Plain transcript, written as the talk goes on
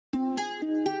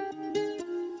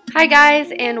Hi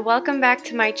guys, and welcome back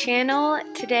to my channel.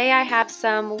 Today I have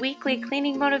some weekly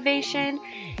cleaning motivation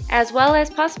as well as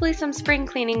possibly some spring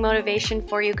cleaning motivation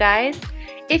for you guys.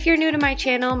 If you're new to my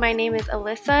channel, my name is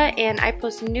Alissa and I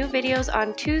post new videos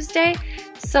on Tuesday.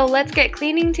 So let's get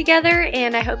cleaning together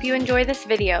and I hope you enjoy this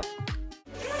video.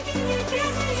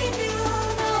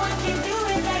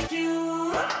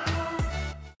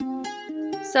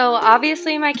 So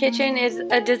obviously my kitchen is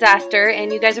a disaster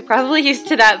and you guys are probably used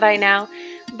to that by now.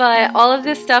 But all of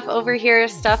this stuff over here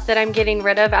is stuff that I'm getting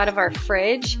rid of out of our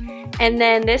fridge. And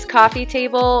then this coffee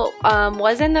table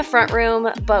was in the front room,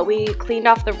 but we cleaned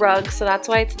off the rug, so that's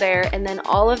why it's there. And then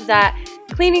all of that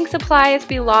cleaning supplies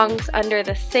belongs under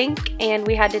the sink, and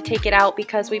we had to take it out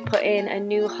because we put in a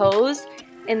new hose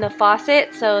in the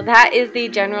faucet. So that is the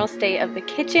general state of the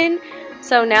kitchen.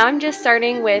 So now I'm just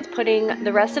starting with putting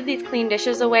the rest of these clean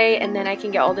dishes away, and then I can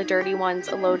get all the dirty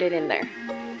ones loaded in there.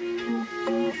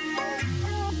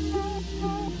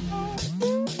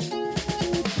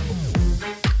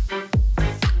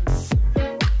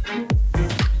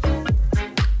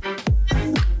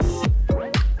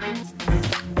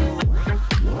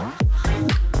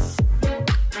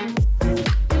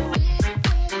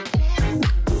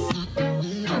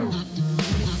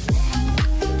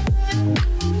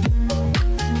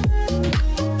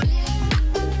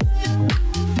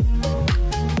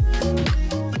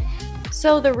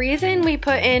 So the reason we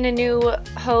put in a new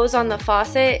hose on the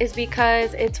faucet is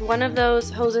because it's one of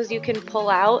those hoses you can pull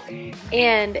out,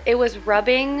 and it was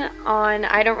rubbing on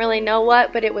I don't really know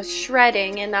what, but it was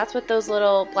shredding, and that's what those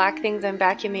little black things I'm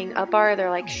vacuuming up are. They're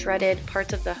like shredded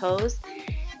parts of the hose,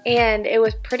 and it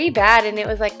was pretty bad, and it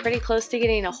was like pretty close to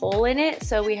getting a hole in it,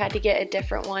 so we had to get a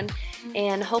different one,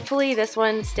 and hopefully this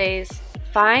one stays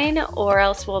fine, or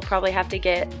else we'll probably have to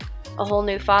get a whole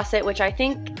new faucet, which I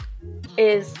think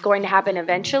is going to happen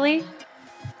eventually.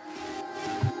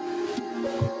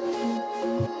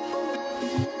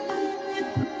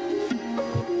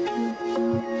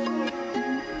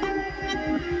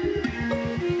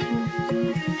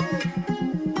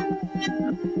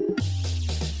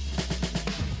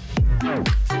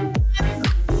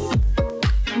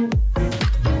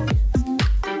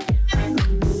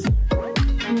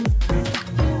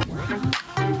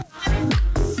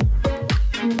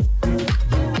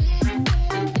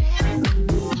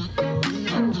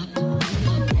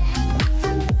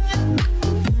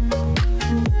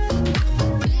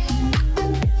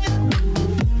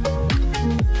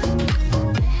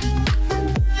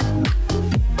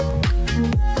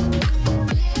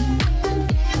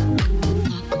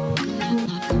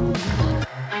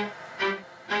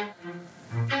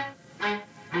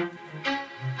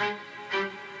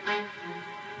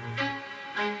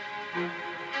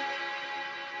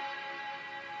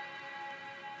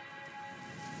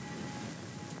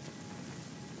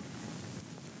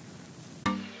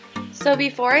 So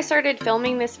before I started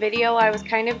filming this video, I was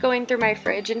kind of going through my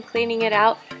fridge and cleaning it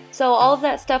out. So all of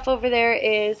that stuff over there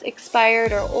is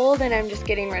expired or old, and I'm just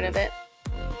getting rid of it.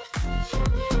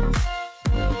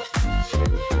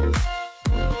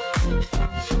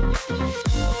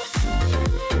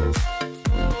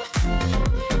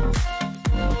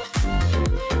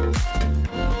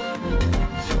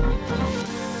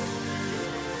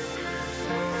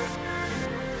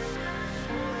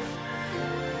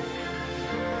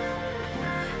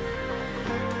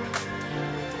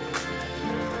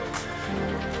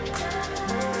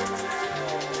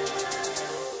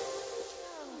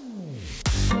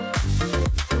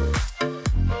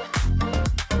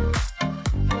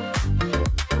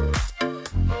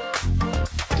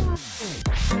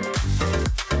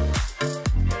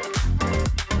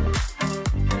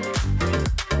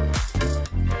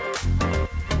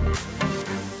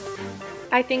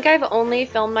 I think I've only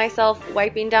filmed myself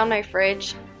wiping down my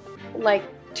fridge like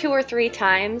 2 or 3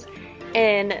 times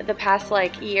in the past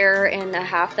like year and a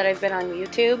half that I've been on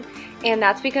YouTube, and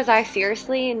that's because I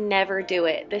seriously never do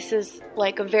it. This is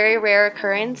like a very rare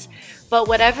occurrence, but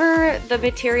whatever the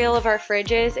material of our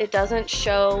fridge is, it doesn't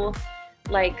show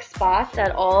like spots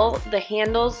at all. The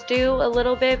handles do a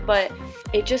little bit, but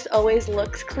it just always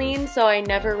looks clean, so I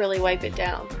never really wipe it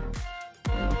down.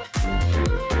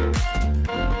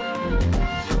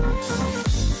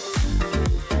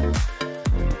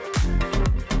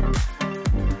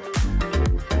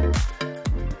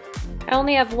 I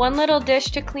only have one little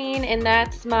dish to clean, and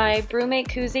that's my Brewmate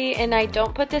koozie, and I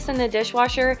don't put this in the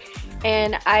dishwasher,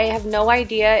 and I have no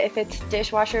idea if it's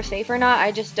dishwasher safe or not.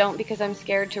 I just don't because I'm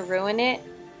scared to ruin it.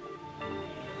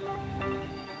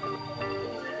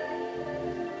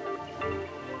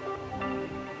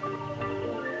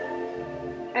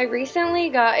 I recently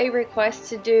got a request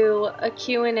to do a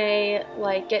Q&A,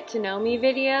 like get to know me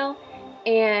video,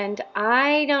 and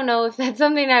I don't know if that's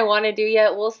something I want to do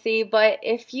yet. We'll see. But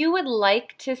if you would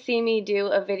like to see me do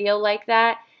a video like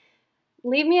that,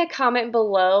 leave me a comment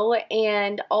below,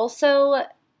 and also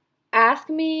ask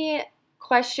me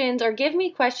questions or give me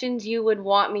questions you would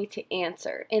want me to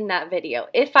answer in that video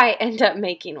if I end up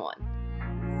making one.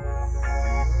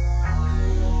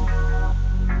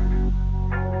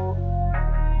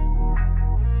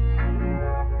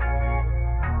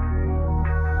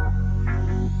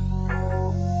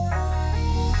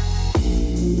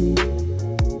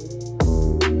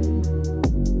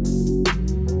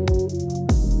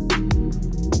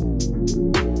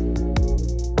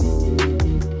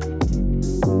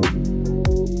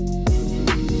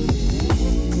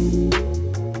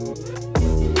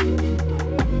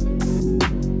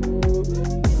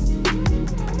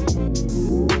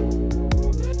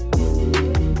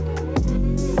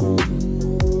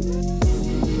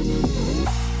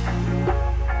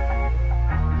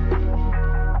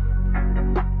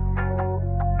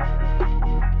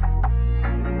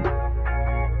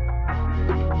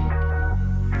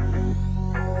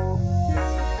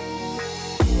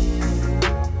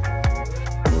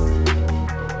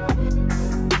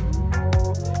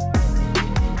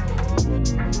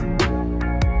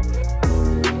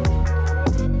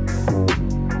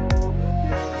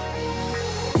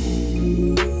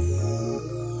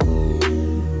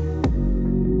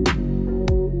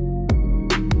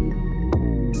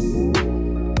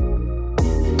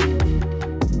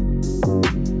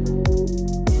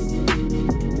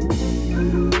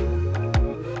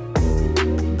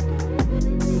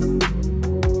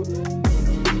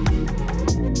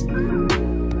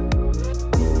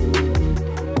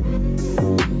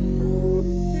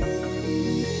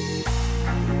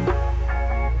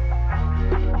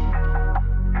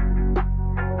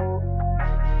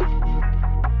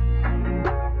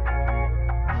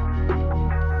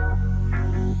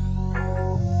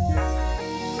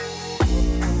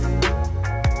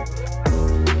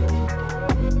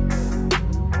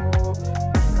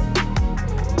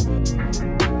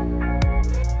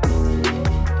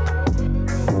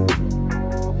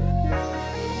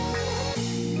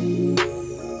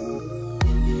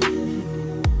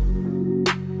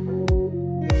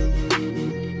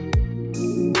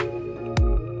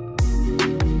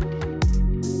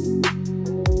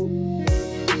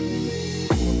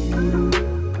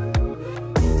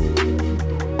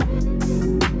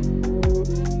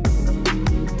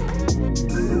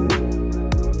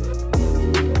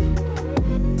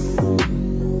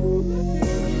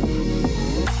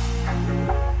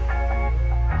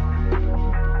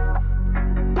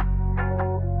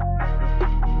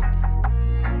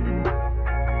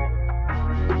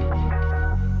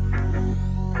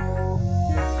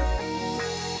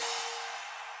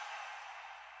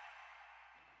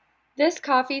 This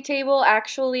coffee table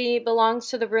actually belongs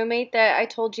to the roommate that I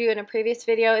told you in a previous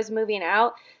video is moving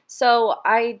out, so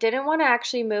I didn't want to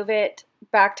actually move it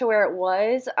back to where it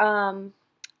was.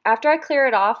 After I clear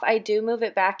it off, I do move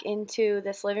it back into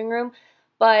this living room,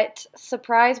 but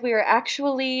surprise, we are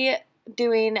actually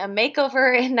doing a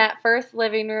makeover in that first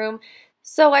living room.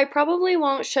 So I probably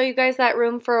won't show you guys that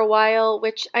room for a while,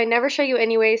 which I never show you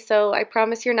anyway, so I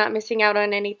promise you're not missing out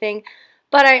on anything.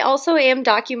 But I also am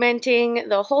documenting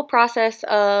the whole process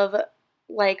of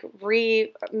like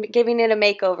giving it a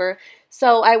makeover.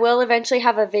 So I will eventually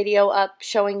have a video up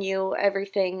showing you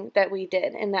everything that we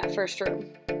did in that first room.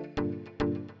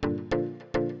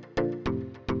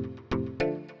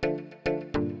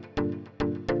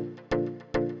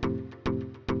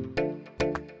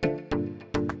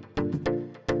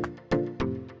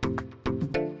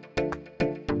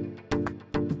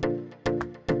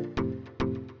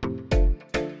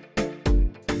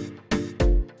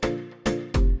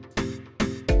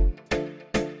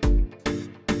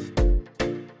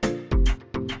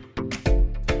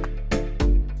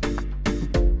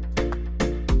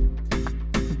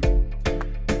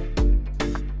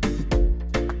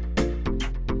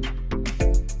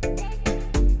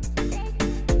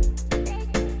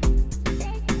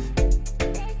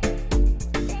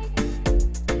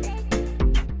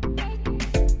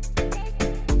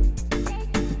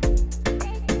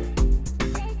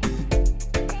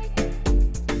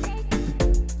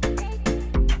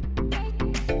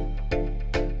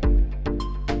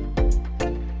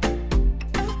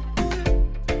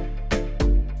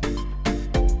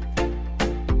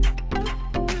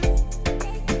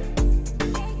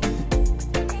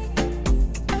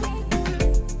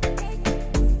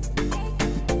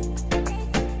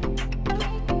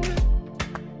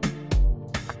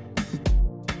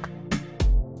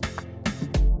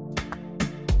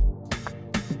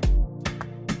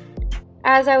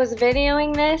 As I was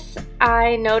videoing this,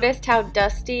 I noticed how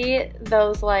dusty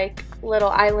those like little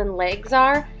island legs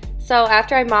are. So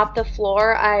after I mopped the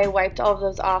floor, I wiped all of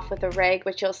those off with a rag,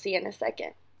 which you'll see in a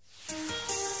second.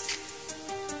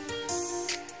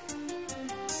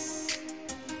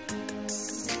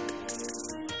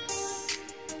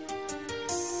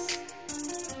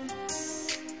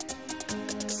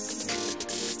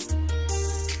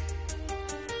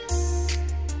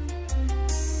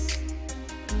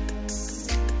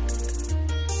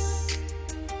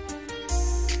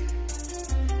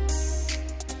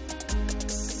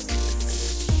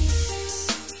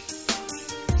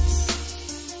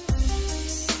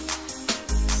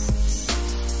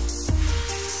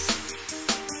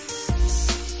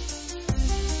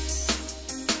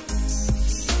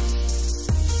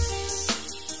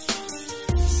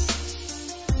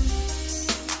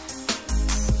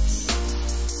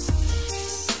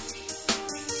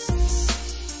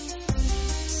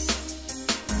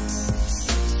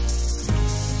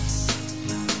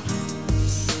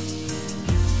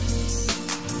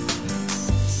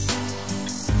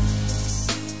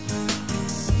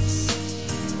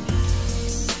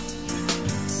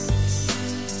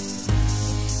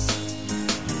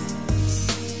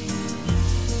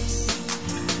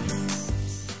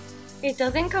 It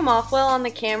doesn't come off well on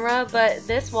the camera, but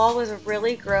this wall was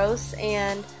really gross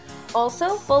and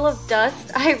also full of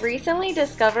dust. I recently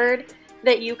discovered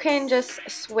that you can just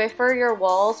Swiffer your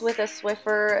walls with a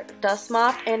Swiffer dust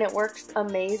mop and it works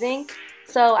amazing.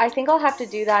 So I think I'll have to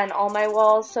do that in all my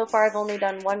walls. So far I've only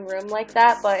done one room like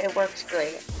that, but it works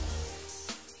great.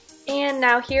 And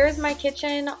now here's my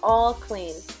kitchen all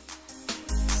clean.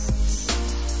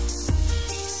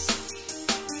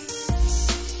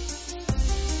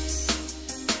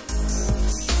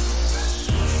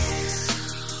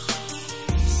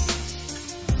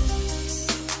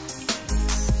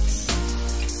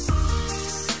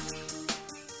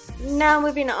 Now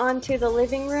moving on to the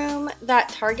living room, that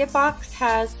Target box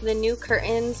has the new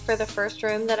curtains for the first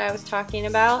room that I was talking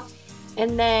about.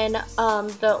 And then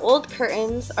the old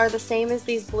curtains are the same as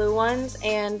these blue ones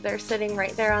and they're sitting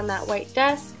right there on that white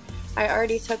desk. I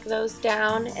already took those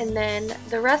down, and then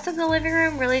the rest of the living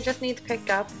room really just needs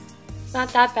picked up. It's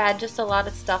not that bad, just a lot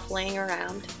of stuff laying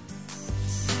around.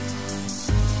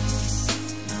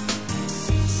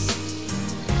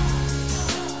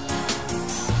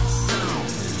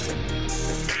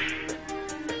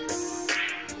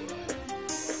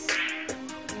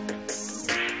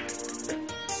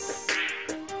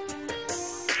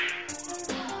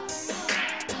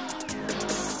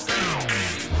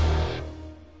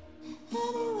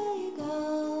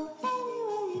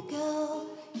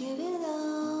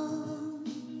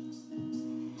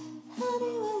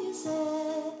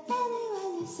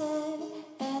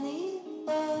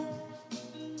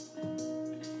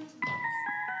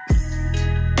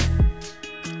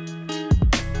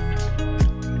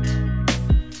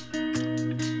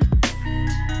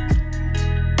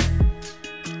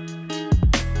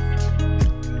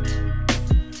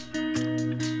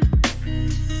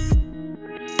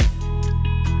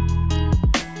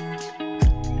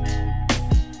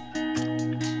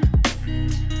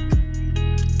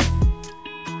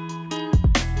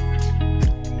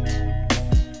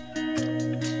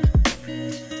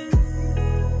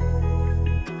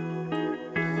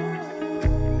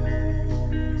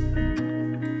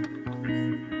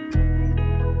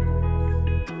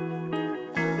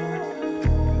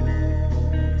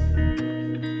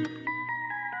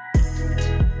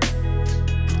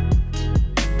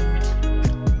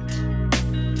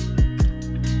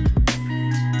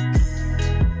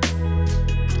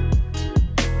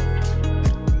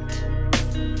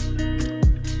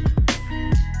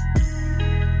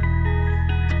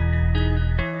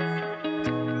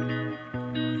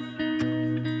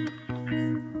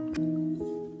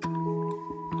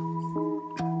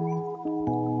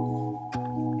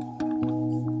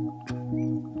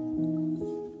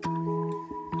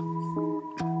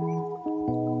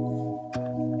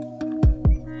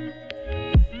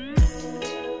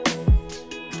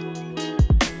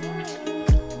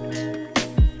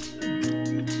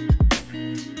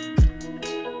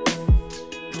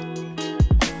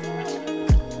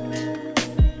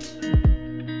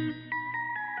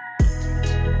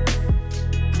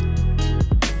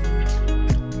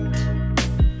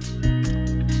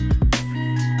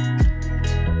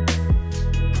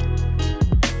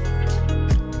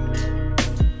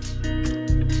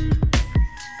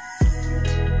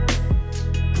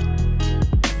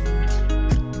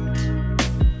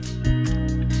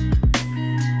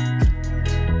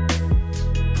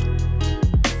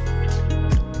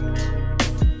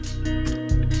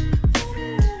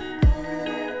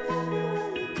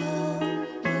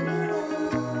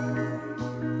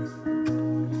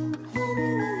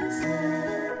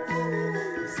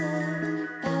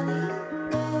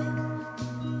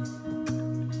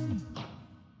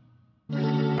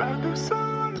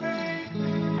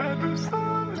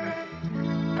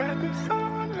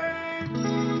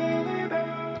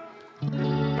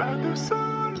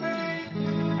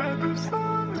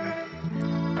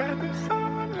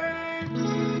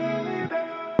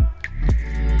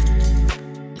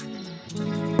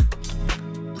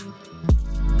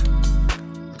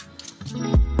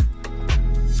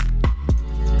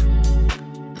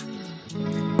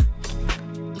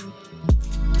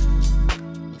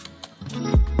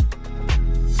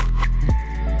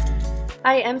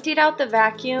 I emptied out the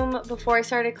vacuum before I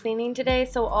started cleaning today,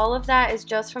 so all of that is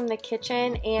just from the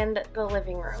kitchen and the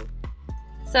living room.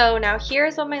 So now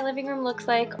here's what my living room looks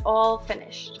like, all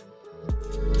finished.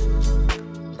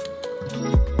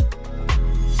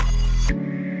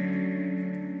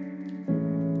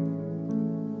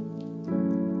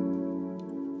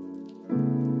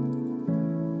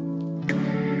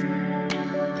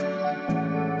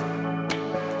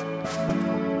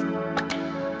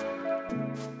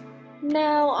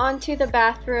 Now onto the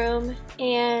bathroom,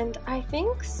 and I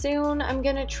think soon I'm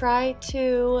gonna try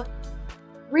to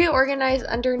reorganize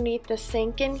underneath the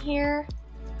sink in here.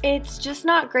 It's just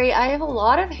not great. I have a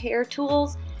lot of hair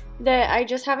tools that I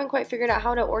just haven't quite figured out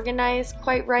how to organize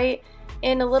quite right.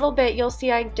 In a little bit you'll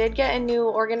see I did get a new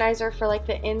organizer for like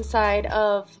the inside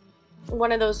of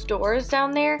one of those doors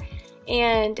down there,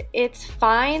 and it's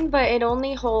fine, but it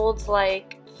only holds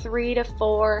like 3 to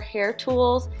 4 hair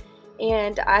tools.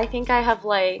 And I think I have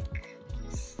like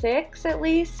 6 at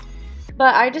least.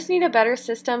 But I just need a better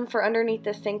system for underneath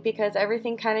the sink because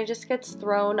everything kind of just gets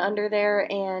thrown under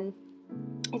there and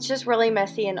it's just really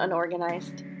messy and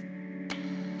unorganized.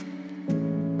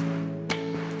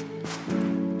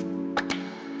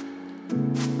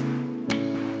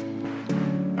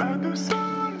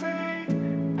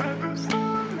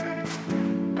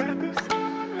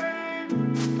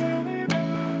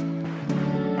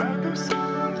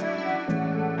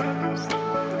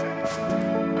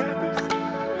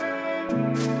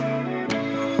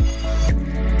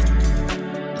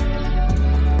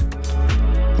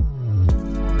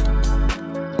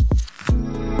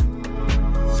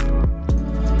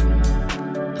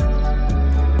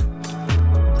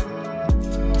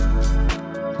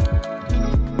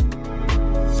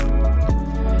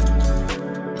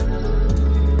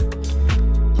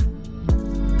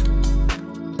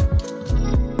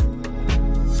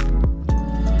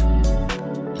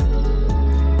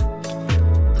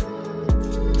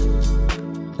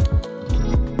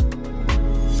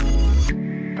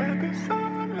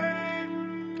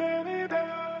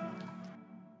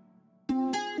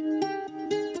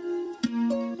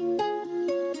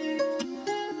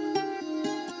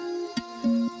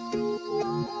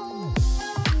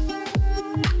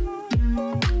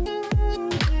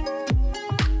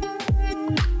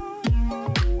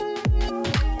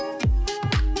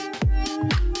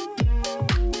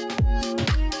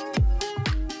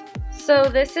 So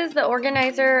this is the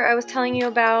organizer I was telling you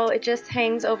about. It just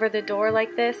hangs over the door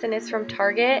like this, and it's from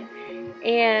Target.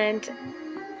 And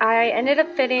I ended up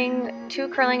fitting 2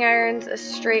 curling irons, a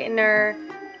straightener,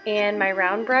 and my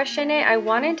round brush in it. I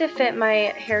wanted to fit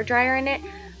my hairdryer in it,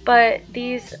 but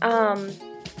these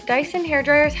Dyson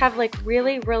hairdryers have like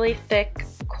really thick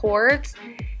cords.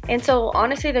 And so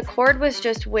honestly the cord was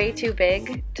just way too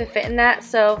big to fit in that.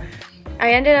 So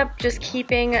I ended up just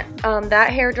keeping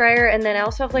that hairdryer, and then I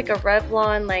also have like a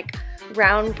Revlon like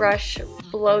round brush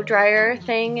blow dryer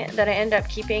thing that I ended up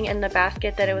keeping in the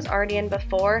basket that it was already in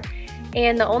before.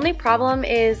 And the only problem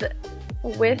is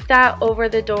with that over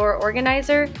the door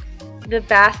organizer, the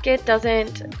basket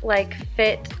doesn't like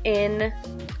fit into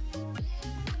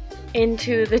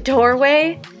the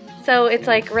doorway. So it's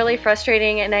like really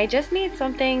frustrating, and I just need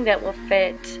something that will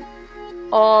fit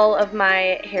all of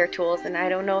my hair tools, and I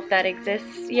don't know if that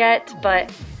exists yet,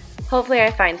 but hopefully I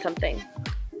find something.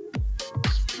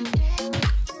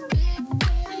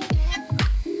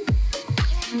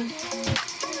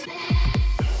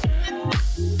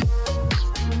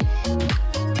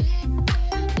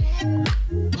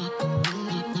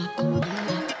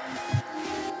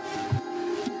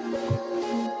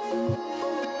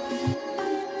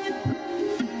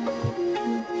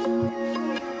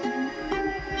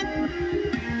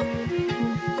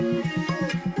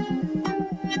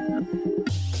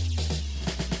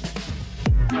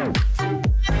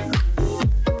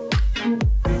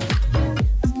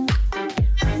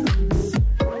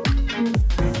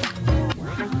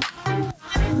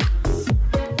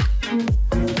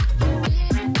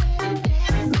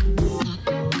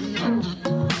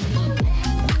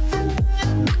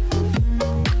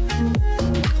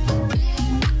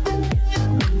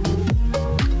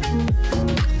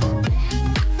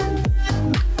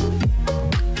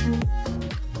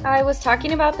 I was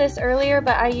talking about this earlier,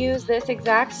 but I use this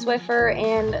exact Swiffer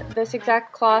and this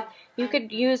exact cloth. You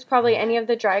could use probably any of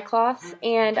the dry cloths,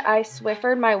 and I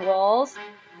Swiffered my walls,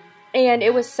 and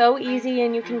it was so easy,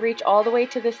 and you can reach all the way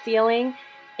to the ceiling,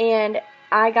 and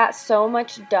I got so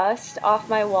much dust off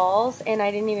my walls, and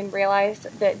I didn't even realize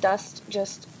that dust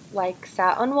just like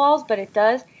sat on walls, but it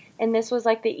does, and this was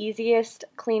like the easiest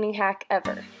cleaning hack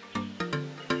ever.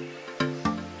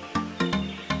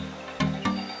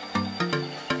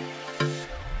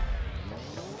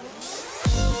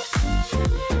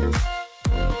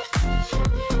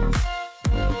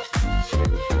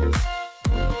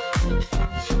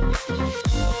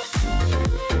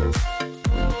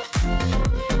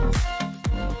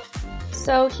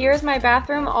 So here's my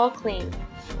bathroom all clean.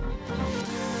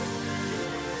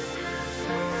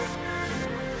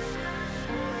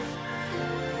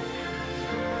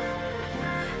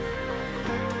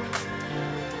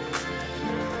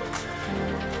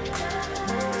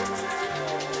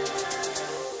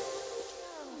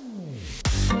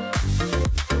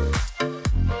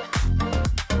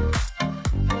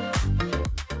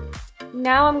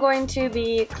 Now I'm going to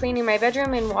be cleaning my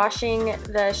bedroom and washing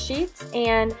the sheets,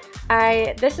 and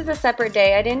this is a separate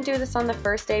day. I didn't do this on the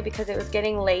first day because it was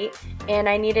getting late and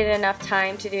I needed enough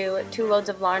time to do 2 loads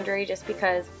of laundry just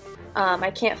because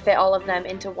I can't fit all of them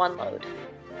into one load.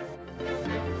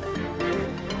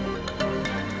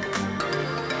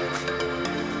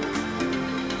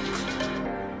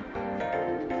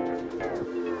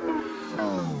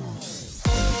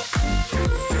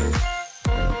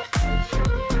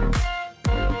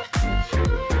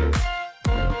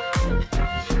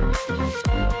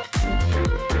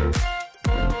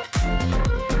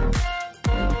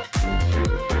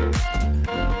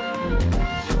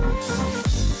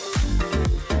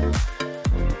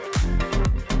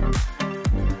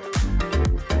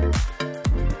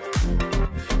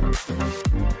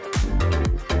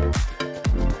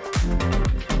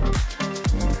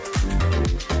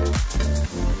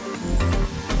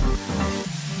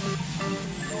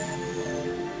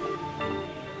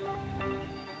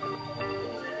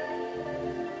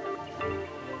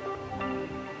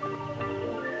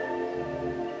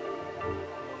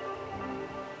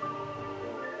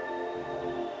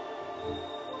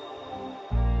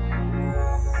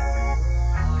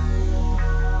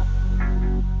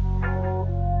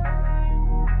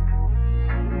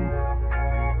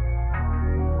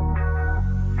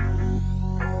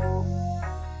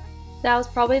 That was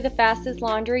probably the fastest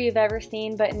laundry you've ever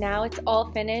seen, but now it's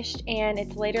all finished and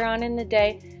it's later on in the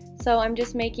day. So I'm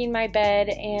just making my bed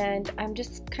and I'm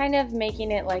just kind of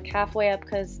making it like halfway up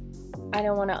because I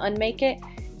don't want to unmake it.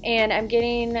 And I'm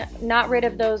getting not rid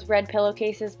of those red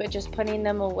pillowcases, but just putting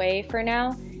them away for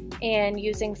now and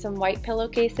using some white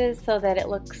pillowcases so that it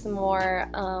looks more,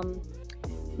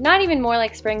 not even more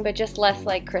like spring, but just less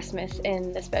like Christmas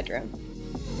in this bedroom.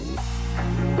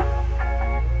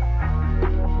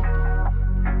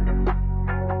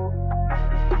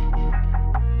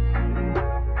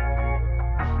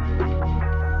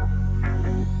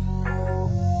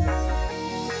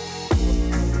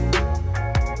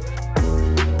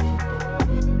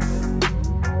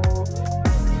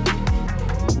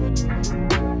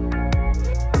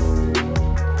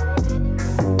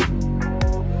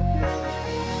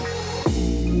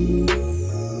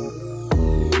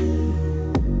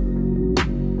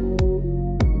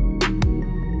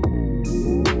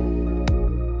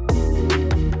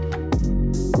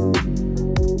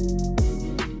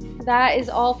 That is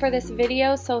all for this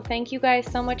video, so thank you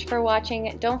guys so much for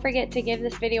watching. Don't forget to give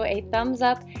this video a thumbs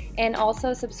up and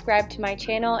also subscribe to my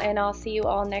channel, and I'll see you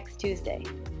all next Tuesday.